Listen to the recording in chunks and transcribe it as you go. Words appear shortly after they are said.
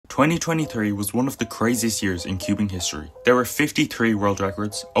2023 was one of the craziest years in cubing history. There were 53 world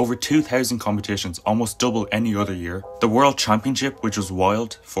records, over 2,000 competitions, almost double any other year, the World Championship, which was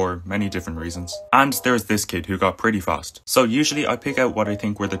wild for many different reasons, and there was this kid who got pretty fast. So usually I pick out what I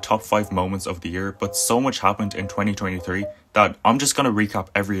think were the top 5 moments of the year, but so much happened in 2023 that I'm just going to recap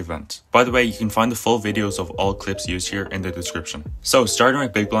every event. By the way, you can find the full videos of all clips used here in the description. So starting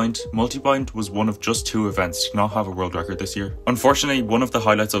with Big Blind, Multiblind was one of just 2 events to not have a world record this year. Unfortunately, one of the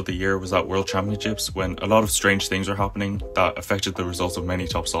highlights of the year was at World Championships when a lot of strange things were happening that affected the results of many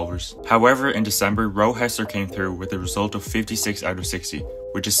top solvers. However, in December, Rowhester came through with a result of 56 out of 60,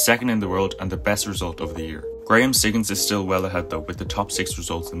 which is second in the world and the best result of the year. Graham Siggins is still well ahead though with the top 6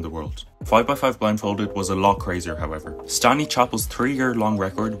 results in the world. 5x5 blindfolded was a lot crazier however. Stanley Chappell's 3-year-long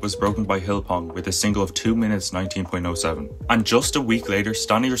record was broken by Hill Pong with a single of 2 minutes 19.07. And just a week later,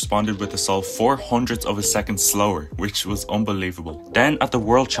 Stanley responded with a solve 4/100ths of a second slower, which was unbelievable. Then at the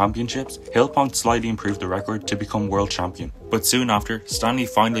World Championships, Hill Pong slightly improved the record to become world champion. But soon after, Stanley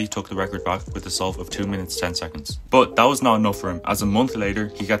finally took the record back with a solve of 2 minutes 10 seconds. But that was not enough for him, as a month later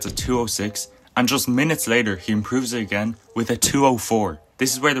he gets a 2:06. And just minutes later, he improves it again with a 2:04.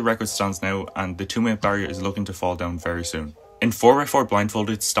 This is where the record stands now, and the 2-minute barrier is looking to fall down very soon. In 4x4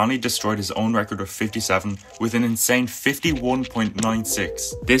 blindfolded, Stanley destroyed his own record of 57 with an insane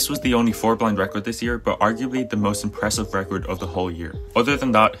 51.96. This was the only 4-blind record this year, but arguably the most impressive record of the whole year. Other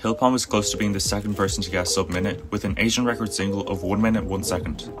than that, Hillpalm was close to being the second person to get a sub-minute, with an Asian record single of 1 minute 1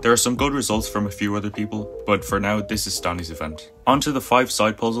 second. There are some good results from a few other people, but for now, this is Stanley's event. On to the 5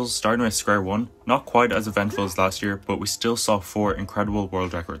 side puzzles, starting with Square 1. Not quite as eventful as last year, but we still saw 4 incredible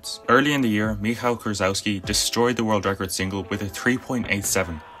world records. Early in the year, Michał Krasowski destroyed the world record single with a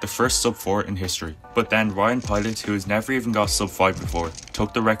 3.87, the first sub-4 in history. But then Ryan Pilot, who has never even got sub-5 before,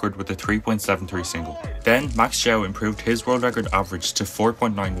 took the record with a 3.73 single. Then Max Zhao improved his world record average to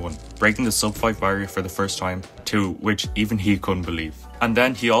 4.91, breaking the sub-5 barrier for the first time, to which even he couldn't believe. And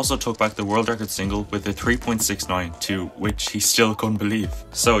then he also took back the world record single with a 3.69, to which he still couldn't believe.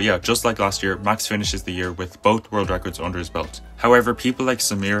 So yeah, just like last year, Max finishes the year with both world records under his belt. However, people like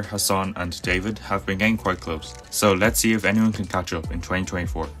Samir, Hassan and David have been getting quite close, so let's see if anyone can catch up in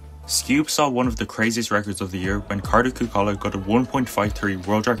 2024. Skewb saw one of the craziest records of the year when Carter Kukala got a 1.53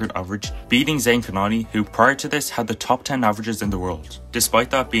 world record average, beating Zayn Kanani, who prior to this had the top 10 averages in the world.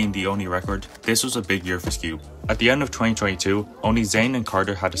 Despite that being the only record, this was a big year for Skewb. At the end of 2022, only Zayn and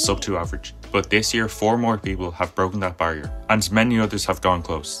Carter had a sub-2 average, but this year 4 more people have broken that barrier, and many others have gone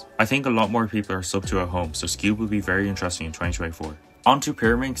close. I think a lot more people are sub-2 at home, so Skewb will be very interesting in 2024. On to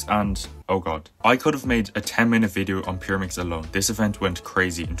Pyraminx and, oh god, I could have made a 10-minute video on Pyraminx alone. This event went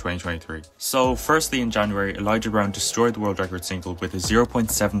crazy in 2023. So firstly in January, Elijah Brown destroyed the world record single with a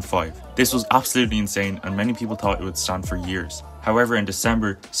 0.75. This was absolutely insane and many people thought it would stand for years. However, in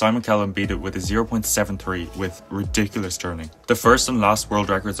December, Simon Kellam beat it with a 0.73 with ridiculous turning. The first and last world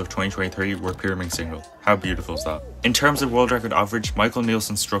records of 2023 were Pyraminx single. How beautiful is that? In terms of world record average, Michael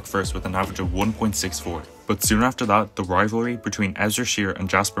Nielsen struck first with an average of 1.64. But soon after that, the rivalry between Ezra Shear and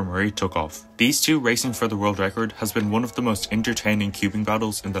Jasper Murray took off. These two racing for the world record has been one of the most entertaining cubing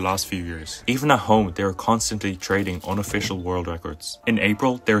battles in the last few years. Even at home, they are constantly trading unofficial world records. In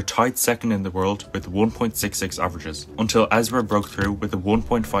April, they were tied second in the world with 1.66 averages, until Ezra broke through with a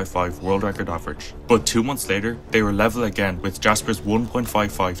 1.55 world record average. But 2 months later, they were level again with Jasper's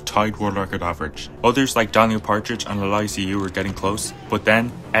 1.55 tied world record average. Others like Daniel Partridge and Elias Yu were getting close, but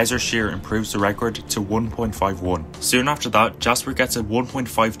then Ezra Shear improves the record to 1.51. Soon after that, Jasper gets a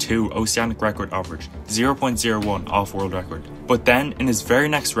 1.52 Oceanic record average, 0.01 off world record. But then in his very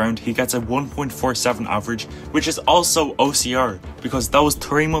next round, he gets a 1.47 average, which is also OCR, because that was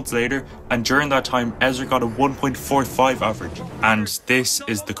 3 months later, and during that time, Ezra got a 1.45 average. And this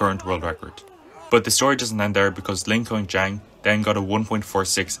is the current world record. But the story doesn't end there, because Lin Kong Zhang then got a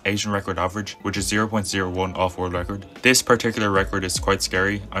 1.46 Asian record average, which is 0.01 off world record. This particular record is quite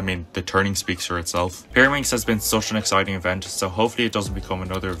scary. I mean, the turning speaks for itself. Pyraminx has been such an exciting event, so hopefully it doesn't become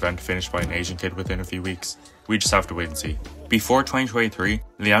another event finished by an Asian kid within a few weeks. We just have to wait and see. Before 2023,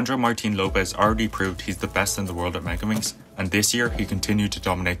 Leandro Martin Lopez already proved he's the best in the world at Megaminx, and this year he continued to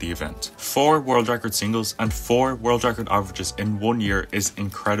dominate the event. 4 world record singles and 4 world record averages in 1 year is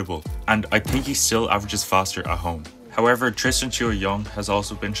incredible, and I think he still averages faster at home. However, Tristan Chua Young has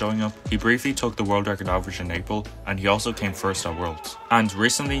also been showing up. He briefly took the world record average in April, and he also came first at Worlds. And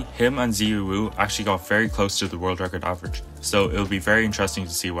recently, him and Ziyu Wu actually got very close to the world record average, so it'll be very interesting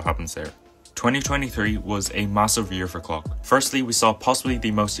to see what happens there. 2023 was a massive year for clock. Firstly, we saw possibly the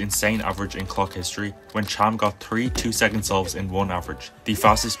most insane average in clock history when Cham got 3 2-second solves in one average, the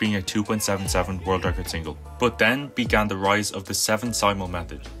fastest being a 2.77 world record single. But then began the rise of the 7 simul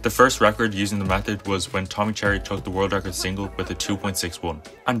method. The first record using the method was when Tommy Cherry took the world record single with a 2.61.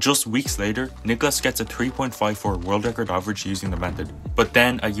 And just weeks later, Nicholas gets a 3.54 world record average using the method. But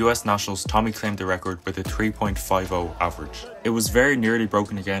then at US Nationals, Tommy claimed the record with a 3.50 average. It was very nearly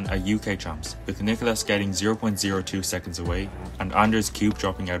broken again at UK Champs, with Nicholas getting 0.02 seconds away and Skewb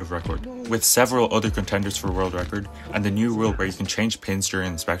dropping out of record. With several other contenders for world record and the new rule where you can change pins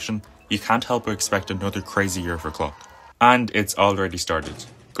during inspection, you can't help but expect another crazy year for clock. And it's already started.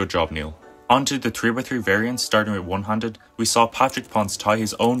 Good job, Neil. Onto the 3x3 variants, starting with one-handed, we saw Patrick Ponce tie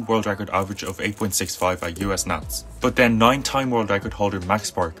his own world record average of 8.65 at US Nats. But then 9-time world record holder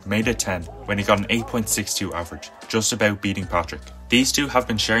Max Park made it 10 when he got an 8.62 average, just about beating Patrick. These two have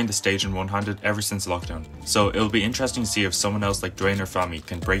been sharing the stage in one-handed ever since lockdown, so it'll be interesting to see if someone else like Dwayne or Fami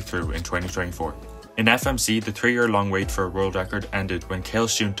can break through in 2024. In FMC, the 3-year-long wait for a world record ended when Cale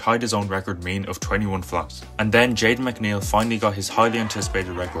Shoutout tied his own record mean of 21 flat. And then Jaden McNeil finally got his highly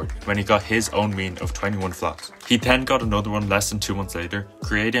anticipated record when he got his own mean of 21 flat. He then got another one less than 2 months later,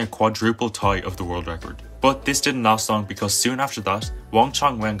 creating a quadruple tie of the world record. But this didn't last long because soon after that, Wong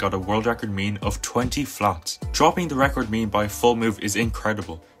Chong Wen got a world record mean of 20 flat. Dropping the record mean by a full move is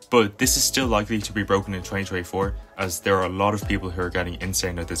incredible, but this is still likely to be broken in 2024 as there are a lot of people who are getting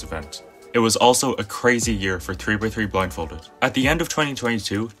insane at this event. It was also a crazy year for 3x3 blindfolded. At the end of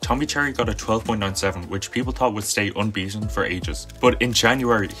 2022, Tommy Cherry got a 12.97, which people thought would stay unbeaten for ages. But in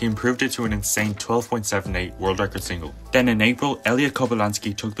January, he improved it to an insane 12.78 world record single. Then in April, Elliot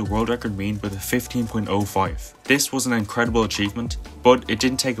Kobolansky took the world record mean with a 15.05. This was an incredible achievement, but it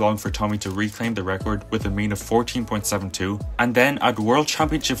didn't take long for Tommy to reclaim the record with a mean of 14.72, and then at World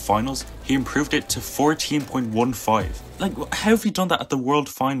Championship Finals, he improved it to 14.15. Like, how have you done that at the World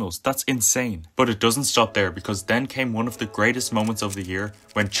Finals? That's insane. But it doesn't stop there, because then came one of the greatest moments of the year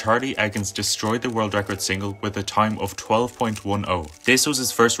when Charlie Eggins destroyed the world record single with a time of 12.10. This was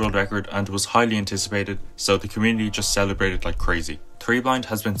his first world record and was highly anticipated, so the community just celebrated like crazy. 3Blind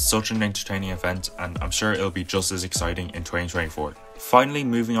has been such an entertaining event, and I'm sure it'll be just as exciting in 2024. Finally,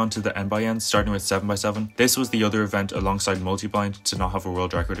 moving on to the N/N, starting with 7x7. This was the other event alongside Multiblind to not have a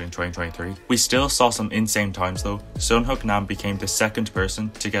world record in 2023. We still saw some insane times though. Sunhook Nam became the second person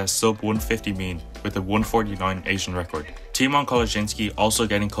to get a sub 150 mean with a 149 Asian record. Timon Kolodziejski also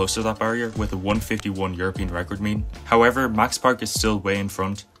getting close to that barrier with a 151 European record mean. However, Max Park is still way in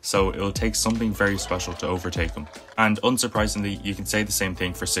front, so it will take something very special to overtake him. And unsurprisingly, you can say the same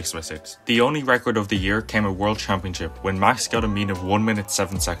thing for 6x6. The only record of the year came at World Championship when Max got a mean of 1 minute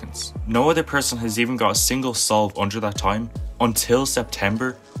 7 seconds. No other person has even got a single solve under that time until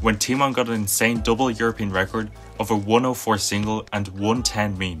September, when Timon got an insane double European record of a 104 single and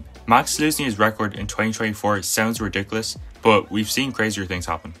 110 mean. Max losing his record in 2024 sounds ridiculous, but we've seen crazier things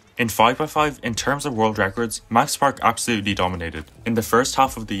happen. In 5x5, in terms of world records, Max Park absolutely dominated. In the first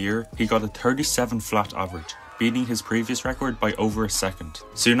half of the year, he got a 37 flat average, beating his previous record by over a second.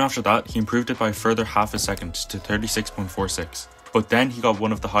 Soon after that, he improved it by a further half a second to 36.46. But then he got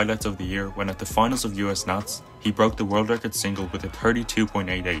one of the highlights of the year when at the finals of US Nats, he broke the world record single with a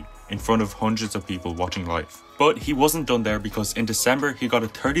 32.88 in front of hundreds of people watching live. But he wasn't done there, because in December he got a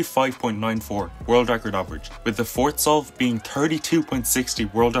 35.94 world record average, with the fourth solve being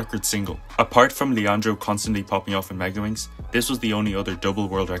 32.60 world record single. Apart from Leandro constantly popping off in Megaminx, this was the only other double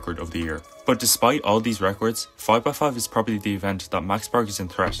world record of the year. But despite all these records, 5x5 is probably the event that Max Park is in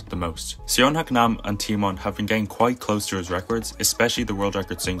threat the most. Seonhak Nam and Timon have been getting quite close to his records, especially the world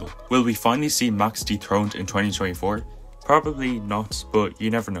record single. Will we finally see Max dethroned in 2024? Probably not, but you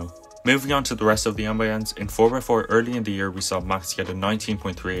never know. Moving on to the rest of the N/Ns, in 4x4 early in the year we saw Max get a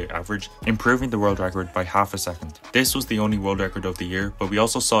 19.38 average, improving the world record by half a second. This was the only world record of the year, but we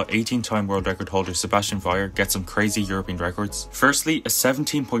also saw 18-time world record holder Sebastian Weyer get some crazy European records. Firstly, a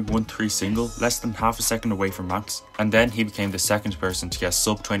 17.13 single, less than half a second away from Max, and then he became the second person to get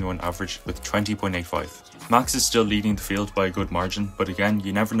sub 21 average with 20.85. Max is still leading the field by a good margin, but again,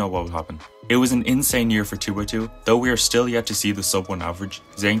 you never know what will happen. It was an insane year for 2x2, though we are still yet to see the sub 1 average.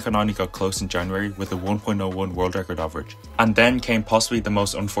 Zayn Kanani got close in January with a 1.01 world record average. And then came possibly the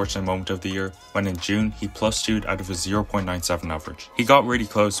most unfortunate moment of the year, when in June he +2'd out of a 0.97 average. He got really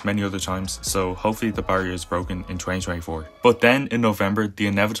close many other times, so hopefully the barrier is broken in 2024. But then in November, the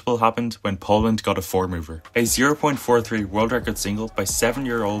inevitable happened when Poland got a 4-mover. A 0.43 world record single by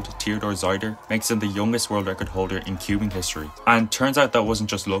 7-year-old Theodor Zeider makes him the youngest world record holder in cubing history. And turns out that wasn't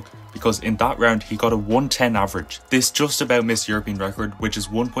just luck, because in that round he got a 110 average. This just about missed European record, which is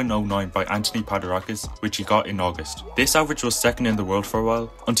 1.09 by Anthony Paderakis, which he got in August. This average was second in the world for a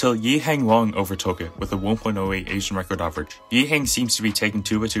while, until Yiheng Wang overtook it with a 1.08 Asian record average. Yiheng seems to be taking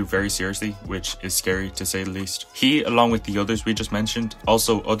 2x2 very seriously, which is scary to say the least. He, along with the others we just mentioned,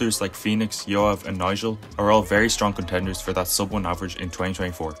 also others like Phoenix, Yoav and Nigel, are all very strong contenders for that sub 1 average in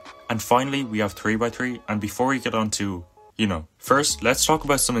 2024. And finally we have 3x3, and before we get on to first, let's talk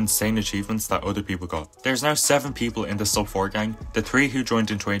about some insane achievements that other people got. There's now 7 people in the sub 4 gang. The 3 who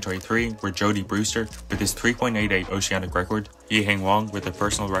joined in 2023 were Jody Brewster with his 3.88 oceanic record, Yiheng Wang with a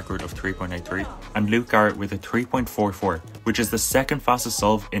personal record of 3.83, and Luke Garrett with a 3.44, which is the second fastest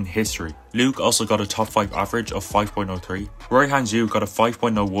solve in history. Luke also got a top 5 average of 5.03. Roy Hanju got a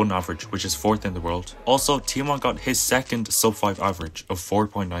 5.01 average, which is 4th in the world. Also, Timon got his second sub 5 average of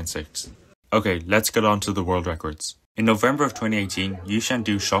 4.96. Okay, let's get on to the world records. In November of 2018, Yu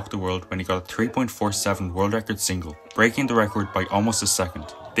Shandu shocked the world when he got a 3.47 world record single, breaking the record by almost a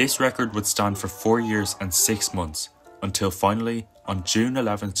second. This record would stand for 4 years and 6 months, until finally, on June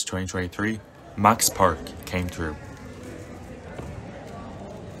 11th, 2023, Max Park came through.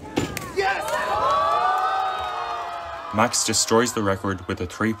 Yes! Max destroys the record with a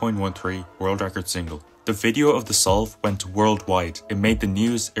 3.13 world record single. The video of the solve went worldwide. It made the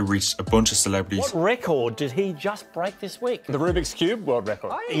news, it reached a bunch of celebrities. What record did he just break this week? The Rubik's Cube world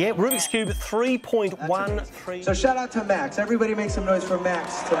record. Oh, yeah, Rubik's Cube 3.13. So shout out to Max. Everybody make some noise for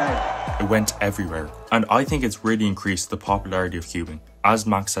Max tonight. It went everywhere. And I think it's really increased the popularity of cubing, as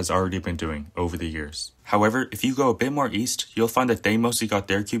Max has already been doing over the years. However, if you go a bit more east, you'll find that they mostly got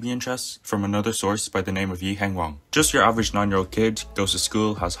their cubing interests from another source by the name of Yiheng Wang. Just your average 9-year-old kid, goes to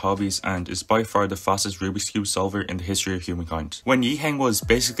school, has hobbies, and is by far the fastest Rubik's Cube solver in the history of humankind. When Yiheng was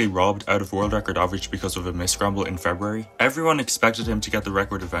basically robbed out of world record average because of a misscramble in February, everyone expected him to get the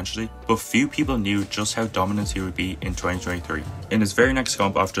record eventually, but few people knew just how dominant he would be in 2023. In his very next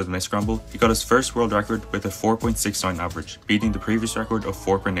comp after the misscramble, he got his first world record with a 4.69 average, beating the previous record of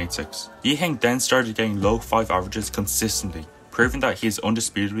 4.86. Yiheng then started getting low 5 averages consistently, proving that he is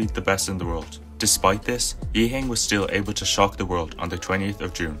undisputably the best in the world. Despite this, Yiheng was still able to shock the world on the 20th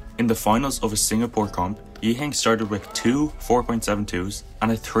of June. In the finals of a Singapore comp, Yiheng started with 2 4.72s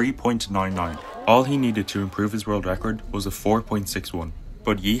and a 3.99. All he needed to improve his world record was a 4.61.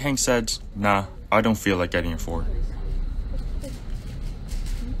 But Yiheng said, nah, I don't feel like getting a 4.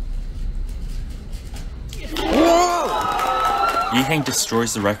 Yiheng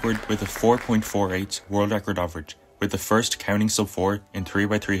destroys the record with a 4.48 world record average, with the first counting sub 4 in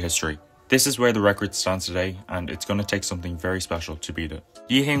 3x3 history. This is where the record stands today, and it's going to take something very special to beat it.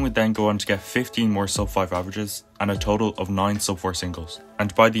 Yiheng would then go on to get 15 more sub 5 averages and a total of 9 sub 4 singles.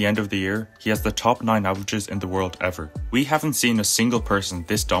 And by the end of the year, he has the top 9 averages in the world ever. We haven't seen a single person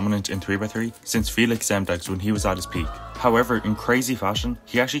this dominant in 3x3 since Felix Zemdegs when he was at his peak. However, in crazy fashion,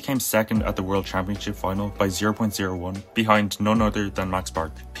 he actually came second at the World Championship final by 0.01, behind none other than Max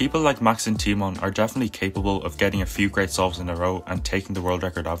Park. People like Max and Timon are definitely capable of getting a few great solves in a row and taking the world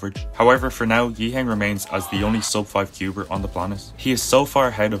record average. However, for now, Yiheng remains as the only sub 5 cuber on the planet. He is so far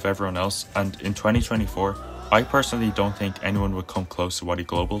ahead of everyone else, and in 2024, I personally don't think anyone would come close to what he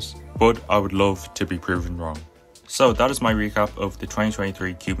globals, but I would love to be proven wrong. So that is my recap of the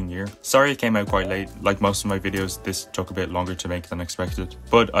 2023 cubing year. Sorry it came out quite late. Like most of my videos, this took a bit longer to make than expected,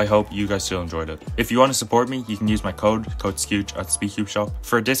 but I hope you guys still enjoyed it. If you want to support me, you can use my code Skewb at Skewb Shop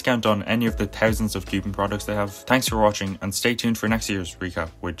for a discount on any of the thousands of cubing products they have. Thanks for watching, and stay tuned for next year's recap,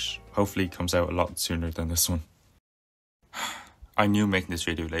 which hopefully comes out a lot sooner than this one. I knew making this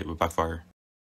video late would backfire.